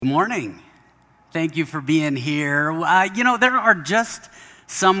Good morning. Thank you for being here. There are just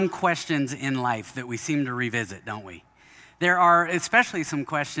some questions in life that we seem to revisit, don't we? There are especially some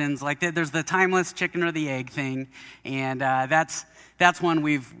questions like there's the timeless chicken or the egg thing, and that's one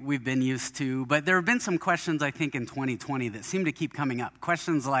we've been used to. But there have been some questions, I think, in 2020 that seem to keep coming up.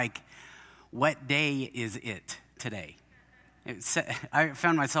 Questions like, what day is it today? I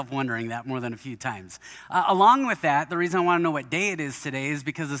found myself wondering that more than a few times. Along with that, the reason I want to know what day it is today is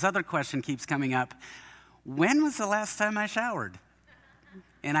because this other question keeps coming up. When was the last time I showered?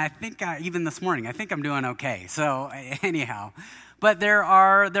 And I think even this morning, I think I'm doing okay. So anyhow, but there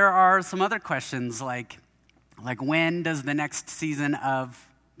are some other questions like when does the next season of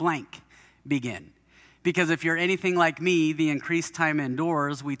blank begin? Because if you're anything like me, the increased time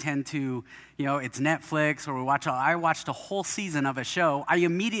indoors, we tend to, it's Netflix or I watched a whole season of a show. I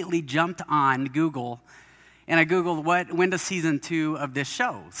immediately jumped on Google and I Googled when does season 2 of this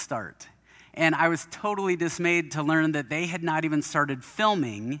show start? And I was totally dismayed to learn that they had not even started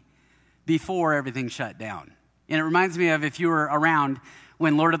filming before everything shut down. And it reminds me of if you were around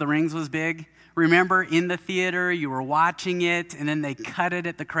when Lord of the Rings was big. Remember, in the theater, you were watching it, and then they cut it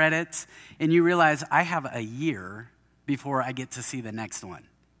at the credits, and you realize, I have a year before I get to see the next one.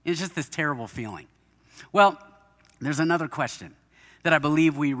 It's just this terrible feeling. Well, there's another question that I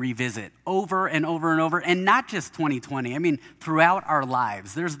believe we revisit over and over and over, and not just 2020. I mean, throughout our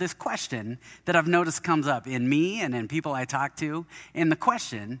lives, there's this question that I've noticed comes up in me and in people I talk to, and the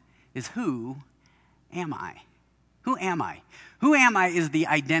question is, who am I? Who am I? Who am I is the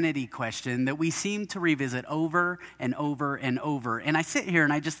identity question that we seem to revisit over and over and over. And I sit here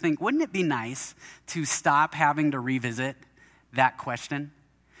and I just think, wouldn't it be nice to stop having to revisit that question?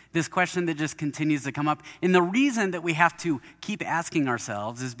 This question that just continues to come up. And the reason that we have to keep asking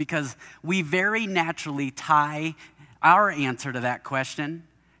ourselves is because we very naturally tie our answer to that question,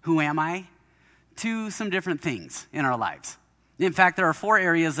 who am I, to some different things in our lives. In fact, there are 4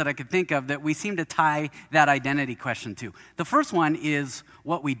 areas that I could think of that we seem to tie that identity question to. The first one is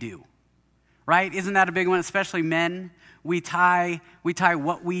what we do, right? Isn't that a big one? Especially men, we tie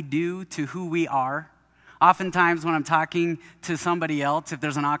what we do to who we are. Oftentimes when I'm talking to somebody else, if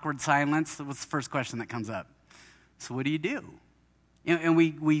there's an awkward silence, what's the first question that comes up? So what do you do? And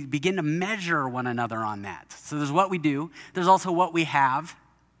we begin to measure one another on that. So there's what we do. There's also what we have.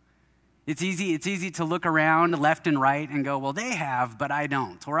 It's easy to look around left and right and go, well, they have, but I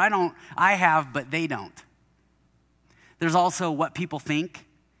don't. Or I have, but they don't. There's also what people think,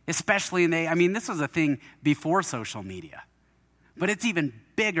 especially this was a thing before social media, but it's even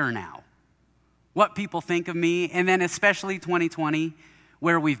bigger now. What people think of me, and then especially 2020,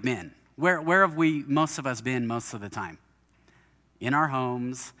 where we've been. Where have most of us been most of the time? In our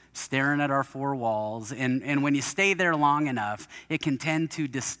homes, staring at our 4 walls, and when you stay there long enough, it can tend to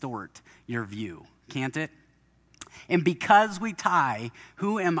distort your view, can't it? And because we tie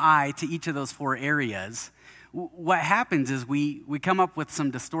who am I to each of those 4 areas, what happens is we come up with some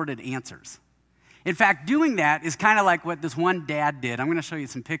distorted answers. In fact, doing that is kind of like what this one dad did. I'm going to show you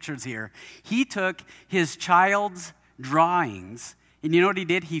some pictures here. He took his child's drawings, and you know what he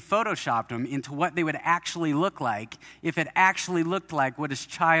did? He photoshopped them into what they would actually look like if it actually looked like what his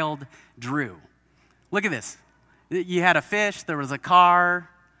child drew. Look at this. You had a fish, there was a car,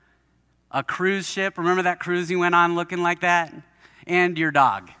 a cruise ship. Remember that cruise you went on looking like that? And your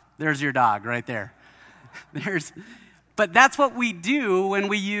dog. There's your dog right there. But that's what we do when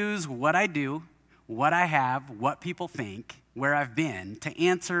we use what I do, what I have, what people think, where I've been, to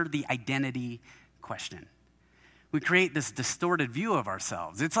answer the identity question. We create this distorted view of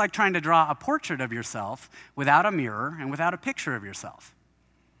ourselves. It's like trying to draw a portrait of yourself without a mirror and without a picture of yourself.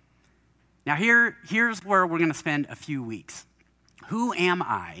 Now here's where we're going to spend a few weeks. Who am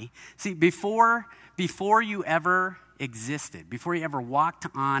I? See, before you ever existed, before you ever walked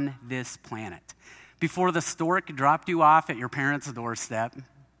on this planet, before the stork dropped you off at your parents' doorstep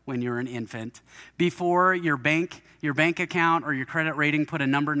when you were an infant, before your bank account or your credit rating put a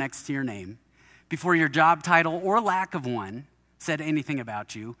number next to your name, before your job title or lack of one said anything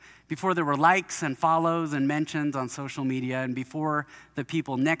about you, before there were likes and follows and mentions on social media, and before the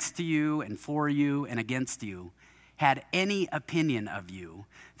people next to you and for you and against you had any opinion of you,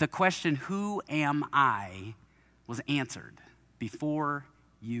 the question, who am I, was answered before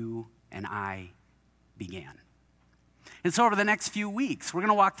you and I began. And so over the next few weeks, we're going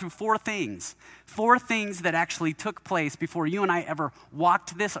to walk through 4 things that actually took place before you and I ever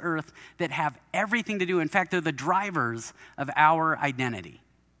walked this earth that have everything to do. In fact, they're the drivers of our identity.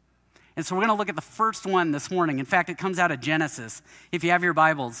 And so we're going to look at the first one this morning. In fact, it comes out of Genesis. If you have your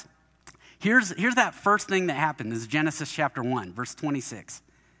Bibles, here's that first thing that happened. This is Genesis chapter 1, verse 26.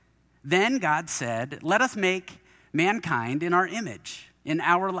 Then God said, let us make mankind in our image, in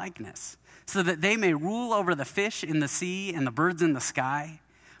our likeness, so that they may rule over the fish in the sea and the birds in the sky,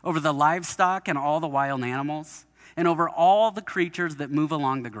 over the livestock and all the wild animals, and over all the creatures that move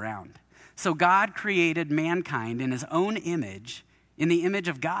along the ground. So God created mankind in his own image. In the image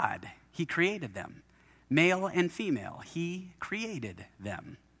of God, he created them. Male and female, he created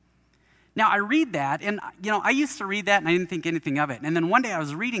them. Now, I read that, and, I used to read that, and I didn't think anything of it. And then one day I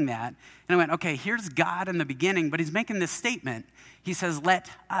was reading that, and I went, okay, here's God in the beginning, but he's making this statement. He says, let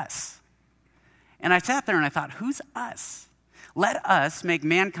us. And I sat there and I thought, who's us? Let us make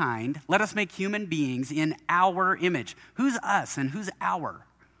mankind, let us make human beings in our image. Who's us and who's our?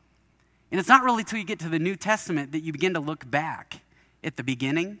 And it's not really till you get to the New Testament that you begin to look back at the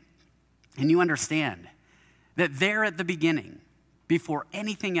beginning, and you understand that there at the beginning, before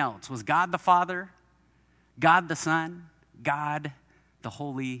anything else, was God the Father, God the Son, God the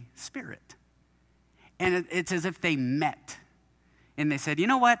Holy Spirit. And it's as if they met, and they said, you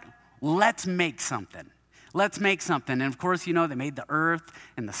know what? Let's make something. Let's make something. And of course, they made the earth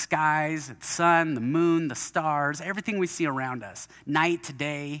and the skies, the sun, the moon, the stars, everything we see around us, night,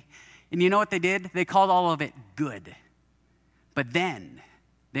 day. And you know what they did? They called all of it good. But then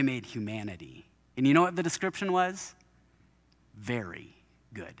they made humanity. And you know what the description was? Very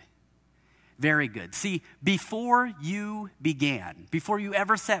good. Very good. See, before you began, before you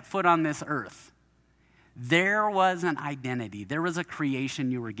ever set foot on this earth, there was an identity. There was a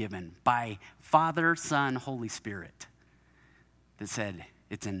creation you were given by Father, Son, Holy Spirit that said,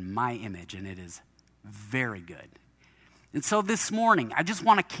 it's in my image and it is very good. And so this morning, I just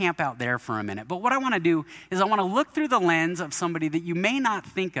want to camp out there for a minute. But what I want to do is I want to look through the lens of somebody that you may not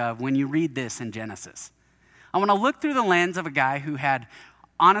think of when you read this in Genesis. I want to look through the lens of a guy who had,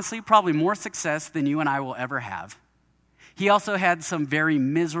 honestly, probably more success than you and I will ever have. He also had some very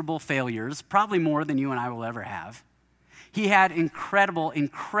miserable failures, probably more than you and I will ever have. He had incredible,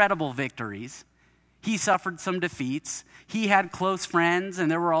 incredible victories. He suffered some defeats. He had close friends,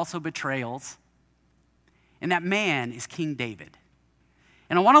 and there were also betrayals. And that man is King David.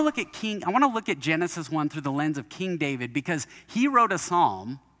 And I want to look at Genesis 1 through the lens of King David, because he wrote a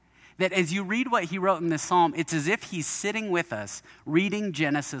psalm that as you read what he wrote in this psalm, it's as if he's sitting with us reading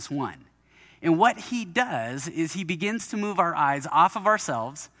Genesis 1. And what he does is he begins to move our eyes off of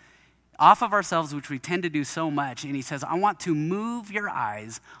ourselves, which we tend to do so much. And he says, I want to move your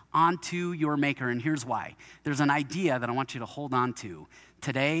eyes onto your maker. And here's why. There's an idea that I want you to hold on to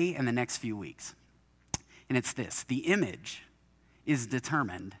today and the next few weeks. And it's this: the image is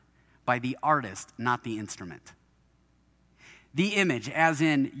determined by the artist, not the instrument. The image, as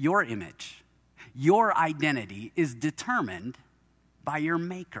in your image, your identity is determined by your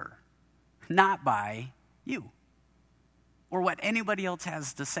maker, not by you or what anybody else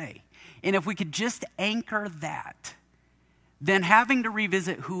has to say. And if we could just anchor that, then having to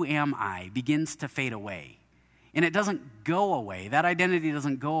revisit who am I begins to fade away. And it doesn't go away. That identity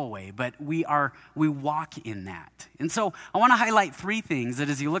doesn't go away, but we walk in that. And so I want to highlight three things that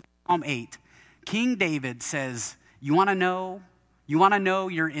as you look at Psalm 8, King David says, you want to know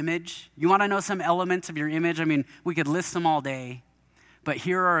your image? You want to know some elements of your image? I mean, we could list them all day, but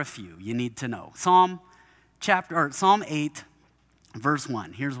here are a few you need to know. Psalm 8, verse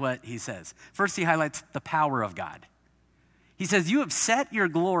 1. Here's what he says. First, he highlights the power of God. He says, you have set your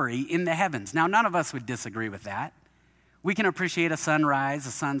glory in the heavens. Now, none of us would disagree with that. We can appreciate a sunrise,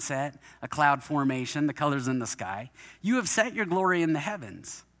 a sunset, a cloud formation, the colors in the sky. You have set your glory in the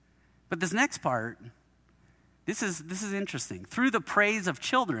heavens. But this next part, this is interesting. Through the praise of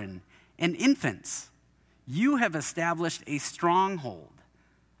children and infants, you have established a stronghold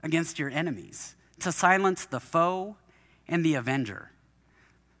against your enemies to silence the foe and the avenger.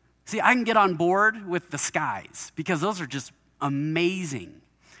 See, I can get on board with the skies because those are just amazing.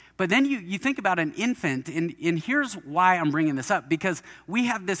 But then you think about an infant, and here's why I'm bringing this up, because we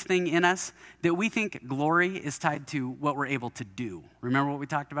have this thing in us that we think glory is tied to what we're able to do. Remember what we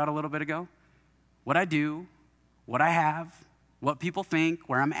talked about a little bit ago? What I do, what I have, what people think,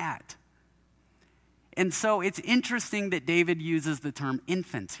 where I'm at. And so it's interesting that David uses the term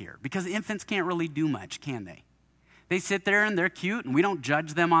infants here, because infants can't really do much, can they? They sit there and they're cute, and we don't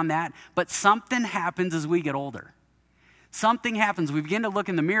judge them on that, but something happens as we get older. Something happens. We begin to look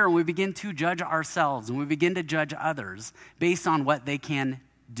in the mirror and we begin to judge ourselves and we begin to judge others based on what they can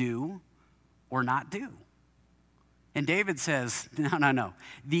do or not do. And David says, no.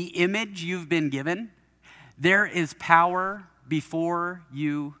 The image you've been given, there is power before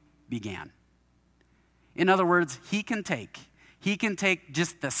you began. In other words, he can take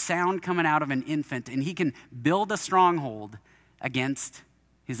just the sound coming out of an infant and he can build a stronghold against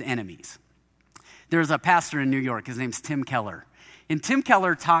his enemies. There's a pastor in New York, his name's Tim Keller. And Tim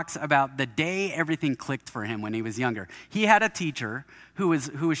Keller talks about the day everything clicked for him when he was younger. He had a teacher who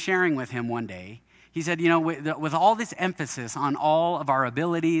was sharing with him one day. He said, with all this emphasis on all of our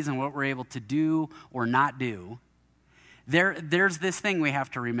abilities and what we're able to do or not do, there's this thing we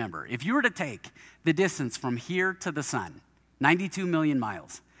have to remember. If you were to take the distance from here to the sun, 92 million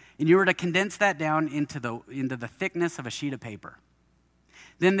miles, and you were to condense that down into the thickness of a sheet of paper,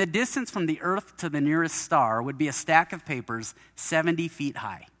 then the distance from the Earth to the nearest star would be a stack of papers 70 feet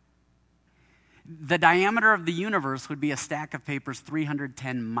high. The diameter of the universe would be a stack of papers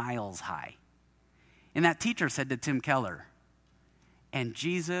 310 miles high. And that teacher said to Tim Keller, and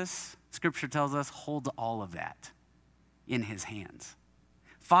Jesus, Scripture tells us, holds all of that in his hands.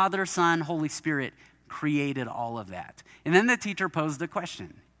 Father, Son, Holy Spirit created all of that. And then the teacher posed a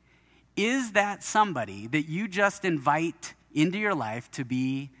question. Is that somebody that you just invite into your life to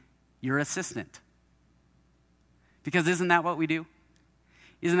be your assistant? Because isn't that what we do?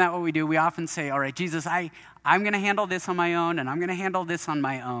 Isn't that what we do? We often say, all right, Jesus, I'm going to handle this on my own, and I'm going to handle this on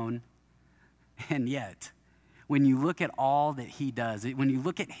my own. And yet, when you look at all that he does, when you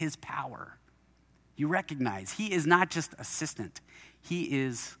look at his power, you recognize he is not just assistant, he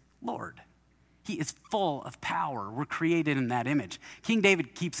is Lord. He is full of power. We're created in that image. King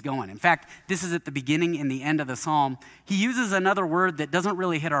David keeps going. In fact, this is at the beginning and the end of the psalm. He uses another word that doesn't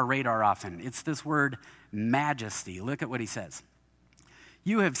really hit our radar often. It's this word majesty. Look at what he says.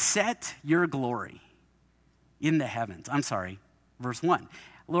 You have set your glory in the heavens. Verse 1.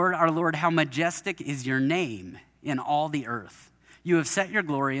 Lord, our Lord, how majestic is your name in all the earth. You have set your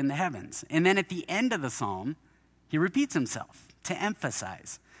glory in the heavens. And then at the end of the psalm, he repeats himself to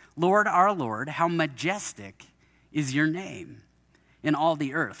emphasize, Lord, our Lord, how majestic is your name in all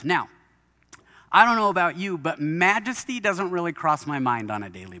the earth. Now, I don't know about you, but majesty doesn't really cross my mind on a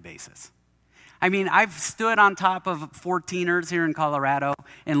daily basis. I mean, I've stood on top of 14ers here in Colorado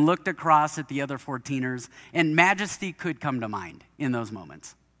and looked across at the other 14ers, and majesty could come to mind in those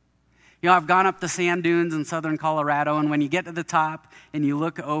moments. I've gone up the sand dunes in southern Colorado, and when you get to the top and you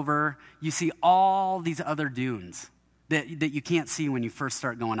look over, you see all these other dunes that you can't see when you first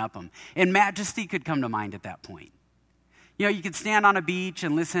start going up them. And majesty could come to mind at that point. You could stand on a beach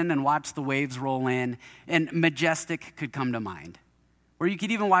and listen and watch the waves roll in, and majestic could come to mind. Or you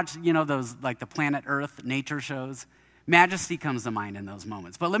could even watch, those like the Planet Earth nature shows. Majesty comes to mind in those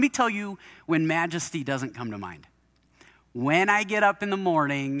moments. But let me tell you when majesty doesn't come to mind. When I get up in the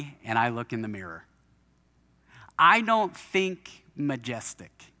morning and I look in the mirror, I don't think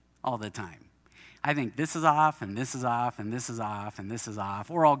majestic all the time. I think this is off, and this is off, and this is off, and this is off.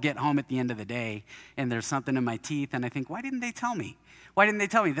 Or I'll get home at the end of the day, and there's something in my teeth, and I think, why didn't they tell me? Why didn't they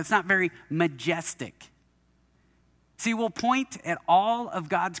tell me? That's not very majestic. See, we'll point at all of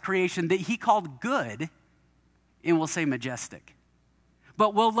God's creation that he called good, and we'll say majestic.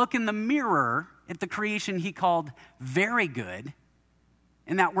 But we'll look in the mirror at the creation he called very good,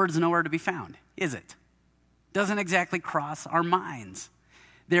 and that word's nowhere to be found, is it? Doesn't exactly cross our minds.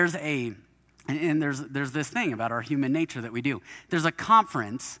 There's this thing about our human nature that we do. There's a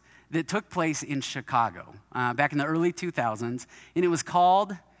conference that took place in Chicago back in the early 2000s, and it was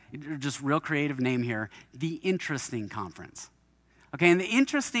called, just real creative name here, the Interesting Conference. Okay, and the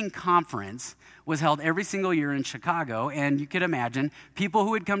Interesting Conference was held every single year in Chicago, and you could imagine people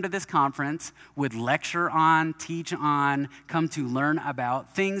who would come to this conference would lecture on, teach on, come to learn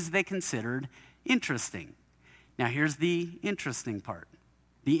about things they considered interesting. Now, here's the interesting part.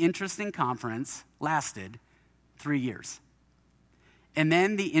 The Interesting Conference lasted 3 years. And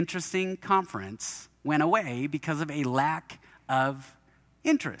then the Interesting Conference went away because of a lack of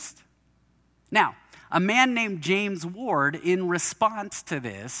interest. Now, a man named James Ward, in response to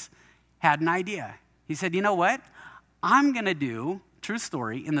this, had an idea. He said, you know what? I'm going to do, true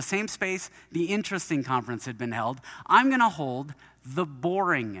story, in the same space the Interesting Conference had been held, I'm going to hold the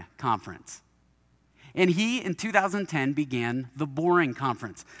Boring Conference. And he, in 2010, began the Boring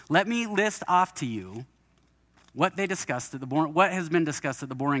Conference. Let me list off to you what they discussed at what has been discussed at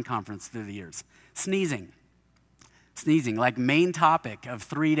the Boring Conference through the years. Sneezing, like main topic of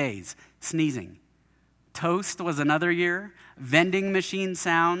 3 days, sneezing. Toast was another year. Vending machine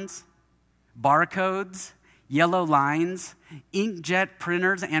sounds, barcodes, yellow lines, inkjet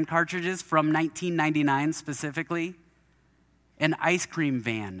printers and cartridges from 1999 specifically, and ice cream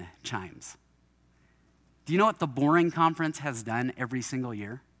van chimes. Do you know what the Boring Conference has done every single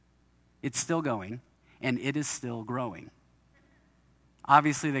year? It's still going, and it is still growing.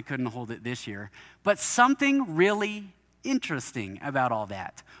 Obviously, they couldn't hold it this year, but something really interesting about all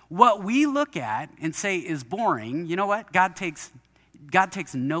that. What we look at and say is boring, you know what? God takes God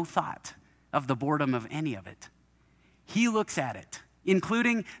takes no thought of the boredom of any of it. He looks at it,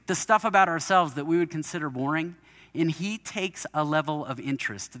 including the stuff about ourselves that we would consider boring, and he takes a level of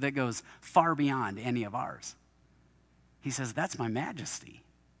interest that goes far beyond any of ours. He says, that's my majesty.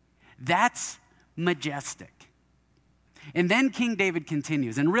 That's majestic. And then King David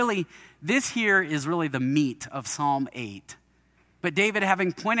continues, and really, this here is really the meat of Psalm 8. But David,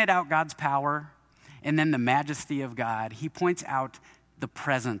 having pointed out God's power and then the majesty of God, he points out the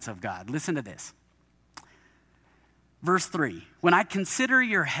presence of God. Listen to this. Verse 3, when I consider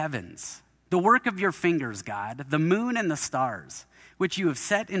your heavens, the work of your fingers, God, the moon and the stars, which you have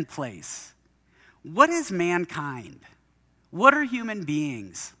set in place, what is mankind? What are human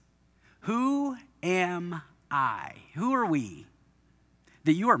beings? Who am I? Who are we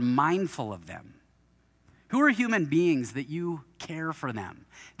that you are mindful of them? Who are human beings that you care for them?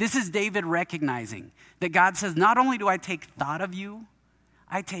 This is David recognizing that God says, not only do I take thought of you,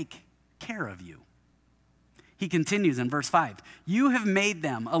 I take care of you. He continues in verse 5, you have made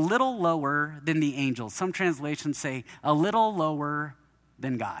them a little lower than the angels. Some translations say a little lower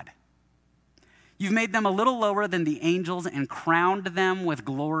than God. You've made them a little lower than the angels and crowned them with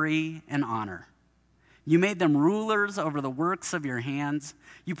glory and honor. You made them rulers over the works of your hands.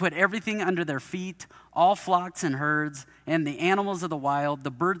 You put everything under their feet, all flocks and herds, and the animals of the wild,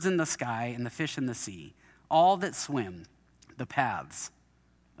 the birds in the sky, and the fish in the sea, all that swim the paths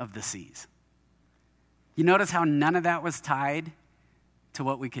of the seas. You notice how none of that was tied to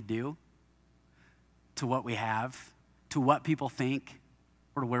what we could do, to what we have, to what people think,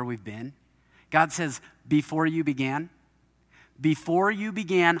 or to where we've been. God says, before you began,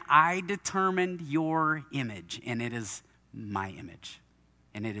 I determined your image, and it is my image,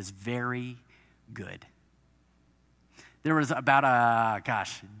 and it is very good. There was about a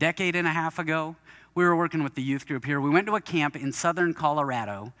decade and a half ago, we were working with the youth group here. We went to a camp in southern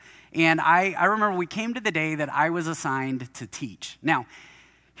Colorado, and I remember we came to the day that I was assigned to teach. Now,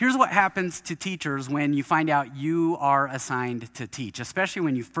 here's what happens to teachers when you find out you are assigned to teach, especially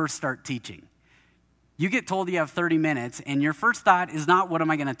when you first start teaching. You get told you have 30 minutes, and your first thought is not, what am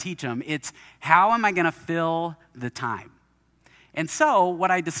I going to teach them? It's, how am I going to fill the time? And so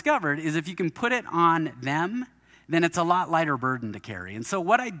what I discovered is if you can put it on them, then it's a lot lighter burden to carry. And so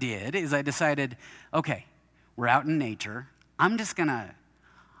what I did is I decided, okay, we're out in nature. I'm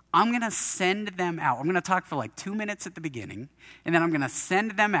going to send them out. I'm going to talk for like 2 minutes at the beginning, and then I'm going to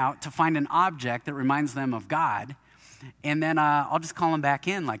send them out to find an object that reminds them of God, and then I'll just call them back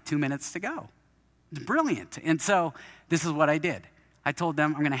in like 2 minutes to go. It's brilliant. And so this is what I did. I told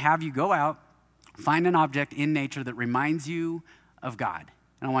them, I'm going to have you go out, find an object in nature that reminds you of God,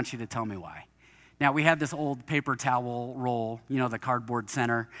 and I want you to tell me why. Now, we had this old paper towel roll, the cardboard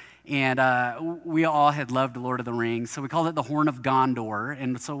center, and we all had loved Lord of the Rings, so we called it the Horn of Gondor.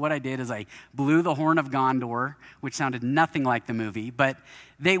 And so what I did is I blew the Horn of Gondor, which sounded nothing like the movie, but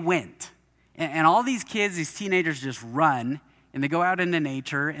they went. And all these kids, these teenagers just run, and they go out into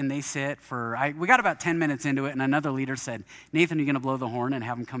nature, and they sit we got about 10 minutes into it, and another leader said, Nathan, are you going to blow the horn and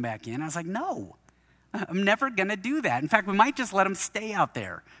have them come back in? I was like, no. I'm never going to do that. In fact, we might just let them stay out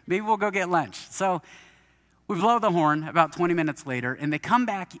there. Maybe we'll go get lunch. So we blow the horn about 20 minutes later, and they come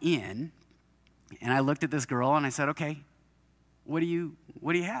back in, and I looked at this girl, and I said, okay, what do you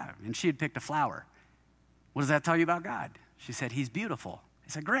have? And she had picked a flower. What does that tell you about God? She said, he's beautiful. I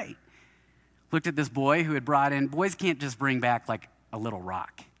said, great. Looked at this boy who had brought in, boys can't just bring back like a little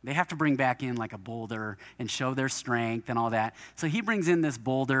rock. They have to bring back in like a boulder and show their strength and all that. So he brings in this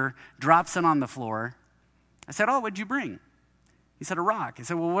boulder, drops it on the floor. I said, what'd you bring? He said, a rock. I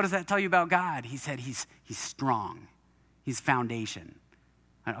said, well, what does that tell you about God? He said, he's strong. He's foundation.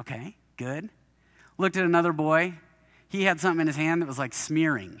 I went, okay, good. Looked at another boy. He had something in his hand that was like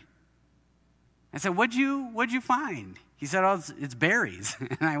smearing. I said, what'd you find? He said, it's berries.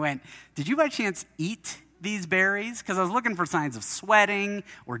 And I went, did you by chance eat these berries? Because I was looking for signs of sweating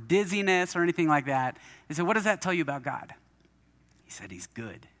or dizziness or anything like that. I said, what does that tell you about God? He said, he's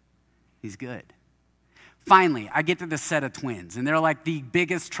good. He's good. Finally, I get to this set of twins, and they're like the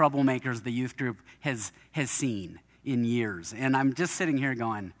biggest troublemakers the youth group has seen in years. And I'm just sitting here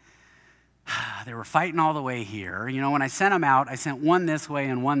going, they were fighting all the way here. When I sent them out, I sent one this way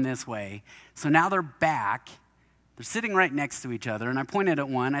and one this way. So now they're back. They're sitting right next to each other, and I pointed at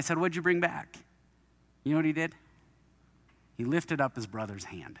one. I said, what'd you bring back? You know what he did? He lifted up his brother's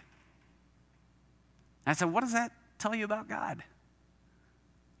hand. I said, what does that tell you about God?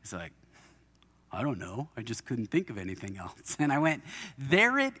 He's like, I don't know. I just couldn't think of anything else. And I went,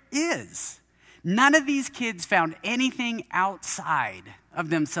 there it is. None of these kids found anything outside of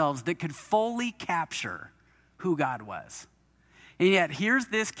themselves that could fully capture who God was. And yet here's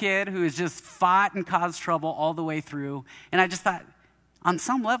this kid who has just fought and caused trouble all the way through. And I just thought, on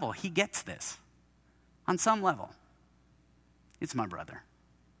some level, he gets this. On some level, it's my brother.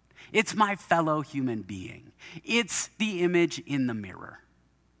 It's my fellow human being. It's the image in the mirror.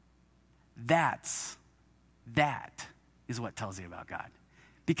 That is what tells you about God.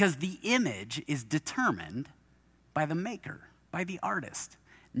 Because the image is determined by the maker, by the artist,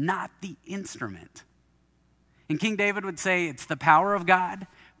 not the instrument. And King David would say it's the power of God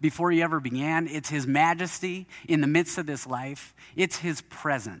before he ever began. It's his majesty in the midst of this life. It's his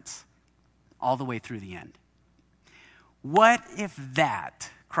presence all the way through the end. What if that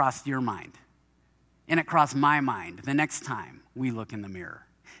crossed your mind and it crossed my mind the next time we look in the mirror?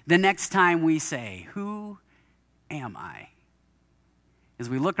 The next time we say, who am I? As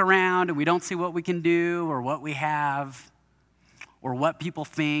we look around and we don't see what we can do or what we have or what people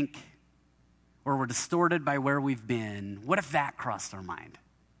think, or we're distorted by where we've been, what if that crossed our mind?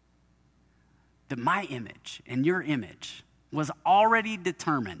 That my image and your image was already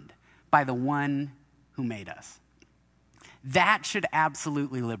determined by the one who made us. That should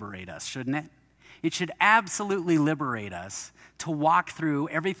absolutely liberate us, shouldn't it? It should absolutely liberate us to walk through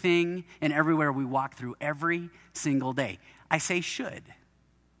everything and everywhere we walk through every single day. I say should.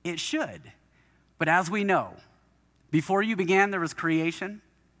 It should. But as we know, before you began, there was creation.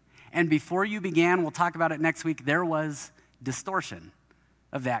 And before you began, we'll talk about it next week, there was distortion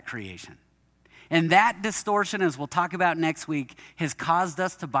of that creation. And that distortion, as we'll talk about next week, has caused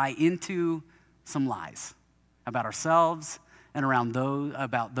us to buy into some lies about ourselves and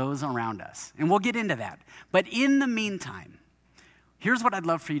about those around us. And we'll get into that. But in the meantime, here's what I'd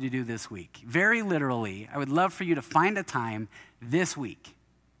love for you to do this week. Very literally, I would love for you to find a time this week.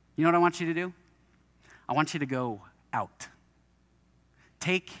 You know what I want you to do? I want you to go out.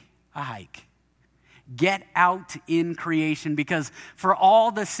 Take a hike. Get out in creation, because for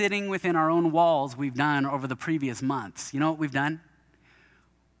all the sitting within our own walls we've done over the previous months, you know what we've done?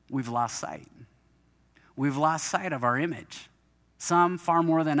 We've lost sight. We've lost sight of our image. Some far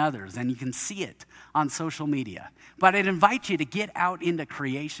more than others, and you can see it on social media. But I'd invite you to get out into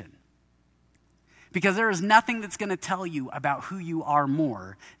creation, because there is nothing that's going to tell you about who you are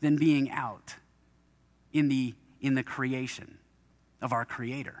more than being out in the creation of our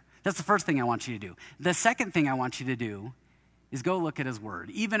Creator. That's the first thing I want you to do. The second thing I want you to do is go look at his word,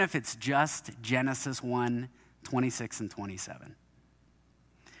 even if it's just Genesis 1, 26 and 27.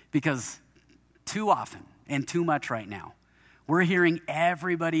 Because too often and too much right now, we're hearing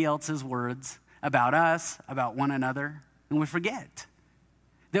everybody else's words about us, about one another, and we forget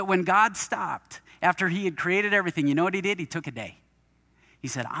that when God stopped after he had created everything, you know what he did? He took a day. He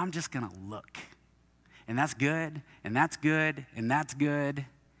said, I'm just going to look. And that's good, and that's good, and that's good.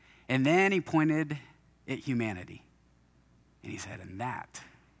 And then he pointed at humanity. And he said, and that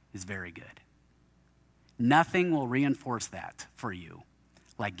is very good. Nothing will reinforce that for you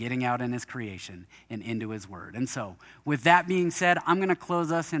like getting out in his creation and into his word. And so, with that being said, I'm going to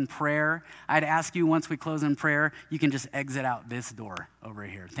close us in prayer. I'd ask you, once we close in prayer, you can just exit out this door over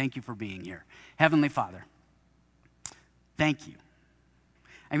here. Thank you for being here. Heavenly Father, thank you.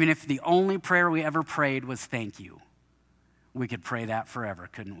 I mean, if the only prayer we ever prayed was thank you, we could pray that forever,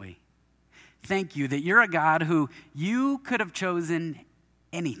 couldn't we? Thank you that you're a God who you could have chosen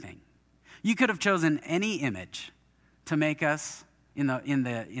anything. You could have chosen any image to make us in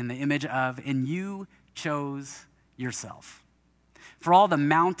the image of, and you chose yourself. For all the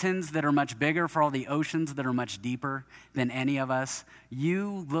mountains that are much bigger, for all the oceans that are much deeper than any of us,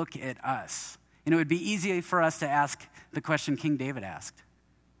 you look at us. And it would be easy for us to ask the question King David asked.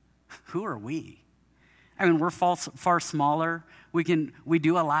 Who are we? I mean, we're far smaller. We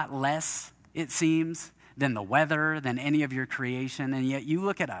do a lot less, it seems, than the weather, than any of your creation. And yet you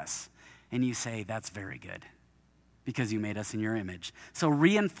look at us and you say, that's very good, because you made us in your image. So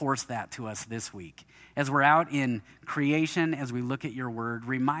reinforce that to us this week. As we're out in creation, as we look at your word,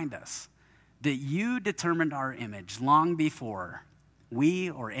 remind us that you determined our image long before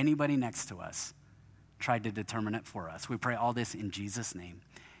we or anybody next to us tried to determine it for us. We pray all this in Jesus' name.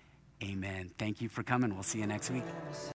 Amen. Thank you for coming. We'll see you next week.